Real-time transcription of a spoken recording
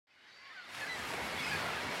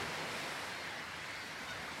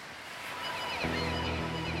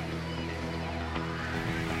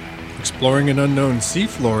exploring an unknown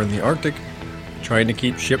seafloor in the Arctic, trying to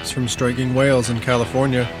keep ships from striking whales in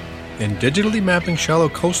California, and digitally mapping shallow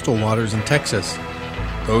coastal waters in Texas.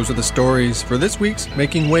 Those are the stories for this week's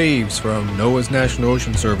Making Waves from NOAA's National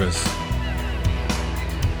Ocean Service.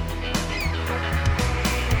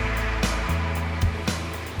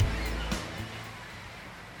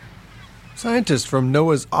 Scientists from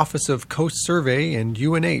NOAA's Office of Coast Survey and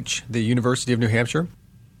UNH, the University of New Hampshire,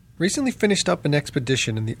 recently finished up an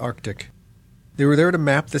expedition in the Arctic. They were there to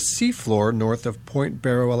map the seafloor north of Point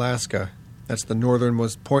Barrow, Alaska. That's the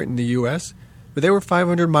northernmost point in the U.S., but they were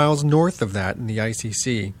 500 miles north of that in the icy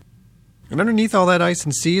sea. And underneath all that ice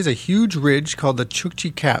and sea is a huge ridge called the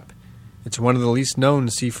Chukchi Cap. It's one of the least known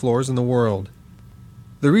seafloors in the world.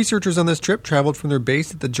 The researchers on this trip traveled from their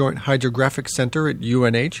base at the Joint Hydrographic Center at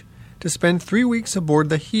UNH to spend 3 weeks aboard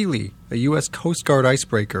the Healy, a U.S. Coast Guard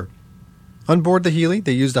icebreaker. On board the Healy,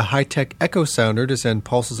 they used a high-tech echo sounder to send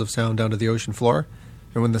pulses of sound down to the ocean floor,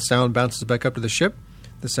 and when the sound bounces back up to the ship,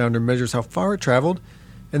 the sounder measures how far it traveled,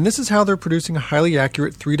 and this is how they're producing a highly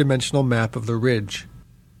accurate three-dimensional map of the ridge.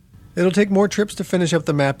 It'll take more trips to finish up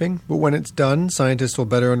the mapping, but when it's done, scientists will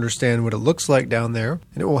better understand what it looks like down there,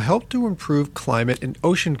 and it will help to improve climate and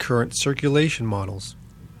ocean current circulation models.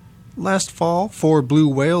 Last fall, 4 blue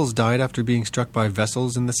whales died after being struck by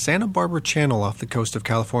vessels in the Santa Barbara Channel off the coast of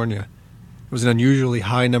California. It was an unusually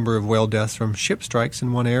high number of whale deaths from ship strikes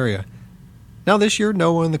in one area. Now this year,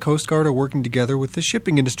 NOAA and the Coast Guard are working together with the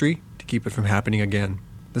shipping industry to keep it from happening again.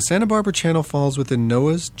 The Santa Barbara Channel falls within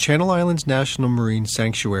NOAA's Channel Islands National Marine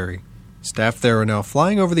Sanctuary. Staff there are now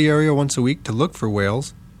flying over the area once a week to look for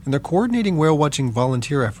whales, and they're coordinating whale-watching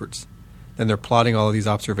volunteer efforts. Then they're plotting all of these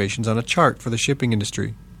observations on a chart for the shipping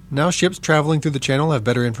industry. Now ships traveling through the channel have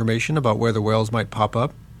better information about where the whales might pop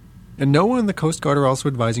up, and NOAA and the Coast Guard are also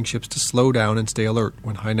advising ships to slow down and stay alert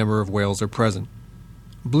when high number of whales are present.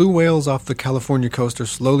 Blue whales off the California coast are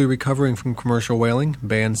slowly recovering from commercial whaling,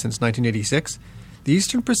 banned since 1986. The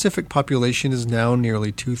Eastern Pacific population is now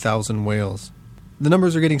nearly 2,000 whales. The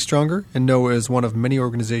numbers are getting stronger, and NOAA is one of many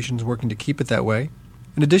organizations working to keep it that way.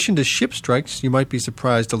 In addition to ship strikes, you might be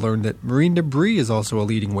surprised to learn that marine debris is also a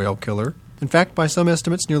leading whale killer. In fact, by some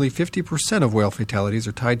estimates, nearly 50% of whale fatalities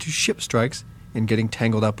are tied to ship strikes and getting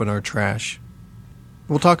tangled up in our trash.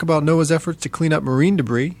 We'll talk about NOAA's efforts to clean up marine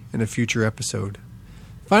debris in a future episode.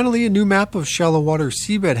 Finally, a new map of shallow water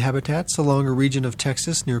seabed habitats along a region of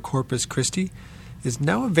Texas near Corpus Christi is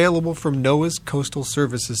now available from NOAA's Coastal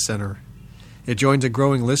Services Center. It joins a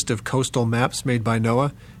growing list of coastal maps made by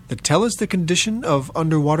NOAA that tell us the condition of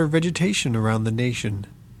underwater vegetation around the nation.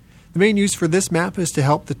 The main use for this map is to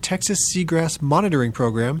help the Texas Seagrass Monitoring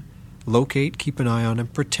Program locate, keep an eye on,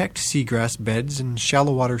 and protect seagrass beds and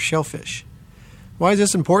shallow water shellfish. Why is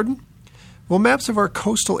this important? Well, maps of our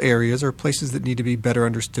coastal areas are places that need to be better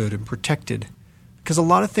understood and protected, because a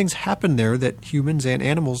lot of things happen there that humans and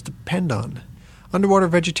animals depend on. Underwater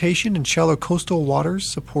vegetation and shallow coastal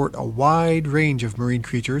waters support a wide range of marine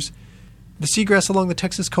creatures. The seagrass along the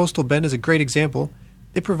Texas coastal bend is a great example.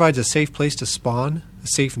 It provides a safe place to spawn, a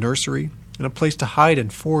safe nursery, and a place to hide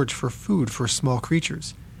and forage for food for small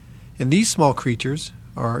creatures. And these small creatures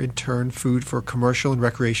are in turn food for commercial and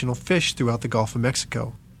recreational fish throughout the Gulf of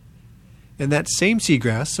Mexico. And that same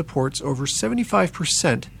seagrass supports over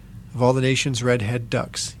 75% of all the nation's redhead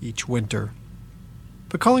ducks each winter.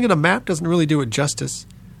 But calling it a map doesn't really do it justice.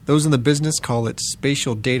 Those in the business call it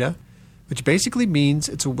spatial data, which basically means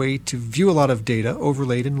it's a way to view a lot of data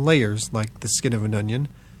overlaid in layers, like the skin of an onion,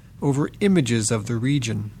 over images of the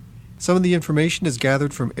region. Some of the information is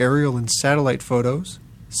gathered from aerial and satellite photos,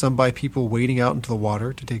 some by people wading out into the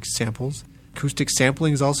water to take samples. Acoustic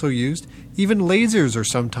sampling is also used. Even lasers are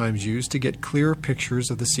sometimes used to get clearer pictures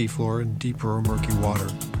of the seafloor in deeper or murky water.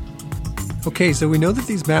 Okay, so we know that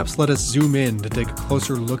these maps let us zoom in to take a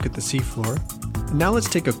closer look at the seafloor. And now let's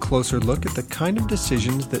take a closer look at the kind of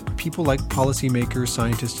decisions that people like policymakers,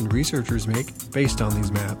 scientists, and researchers make based on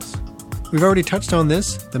these maps. We've already touched on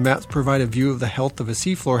this. The maps provide a view of the health of a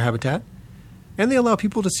seafloor habitat, and they allow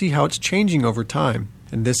people to see how it's changing over time.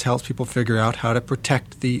 And this helps people figure out how to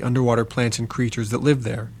protect the underwater plants and creatures that live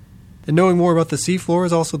there. And knowing more about the seafloor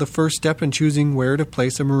is also the first step in choosing where to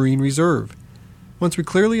place a marine reserve. Once we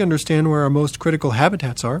clearly understand where our most critical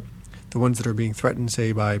habitats are, the ones that are being threatened,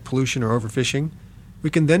 say, by pollution or overfishing, we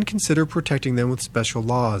can then consider protecting them with special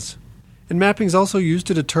laws. And mapping is also used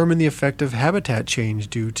to determine the effect of habitat change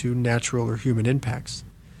due to natural or human impacts.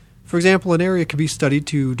 For example, an area could be studied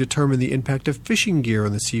to determine the impact of fishing gear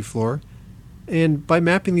on the seafloor, and by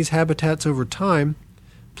mapping these habitats over time,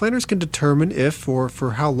 planners can determine if or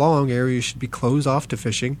for how long areas should be closed off to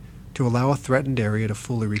fishing to allow a threatened area to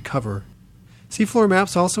fully recover. Seafloor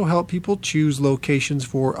maps also help people choose locations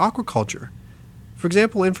for aquaculture. For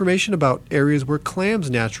example, information about areas where clams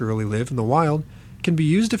naturally live in the wild can be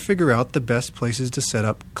used to figure out the best places to set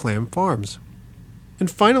up clam farms. And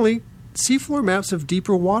finally, seafloor maps of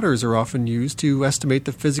deeper waters are often used to estimate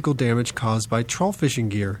the physical damage caused by trawl fishing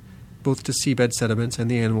gear, both to seabed sediments and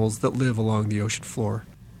the animals that live along the ocean floor.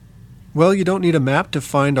 Well, you don't need a map to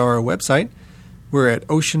find our website. We're at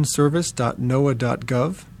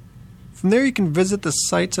oceanservice.noaa.gov. From there you can visit the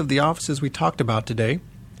sites of the offices we talked about today: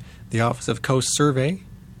 the Office of Coast Survey,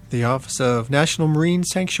 the Office of National Marine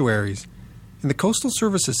Sanctuaries, and the Coastal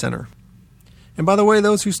Services Center. And by the way,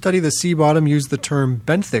 those who study the sea bottom use the term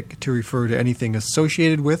benthic to refer to anything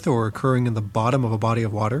associated with or occurring in the bottom of a body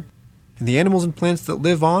of water. And the animals and plants that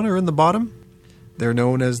live on or in the bottom, they're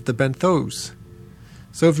known as the benthos.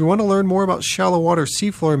 So if you want to learn more about shallow water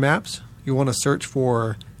seafloor maps, you want to search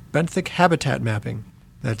for benthic habitat mapping.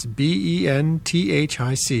 That's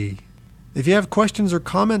BENTHIC. If you have questions or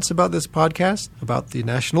comments about this podcast, about the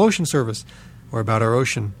National Ocean Service, or about our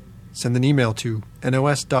ocean, send an email to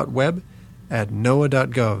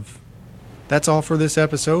nos.web@noaa.gov. That's all for this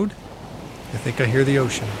episode. I think I hear the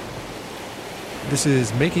ocean. This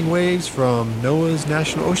is Making Waves from NOAA's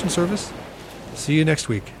National Ocean Service. See you next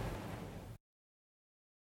week.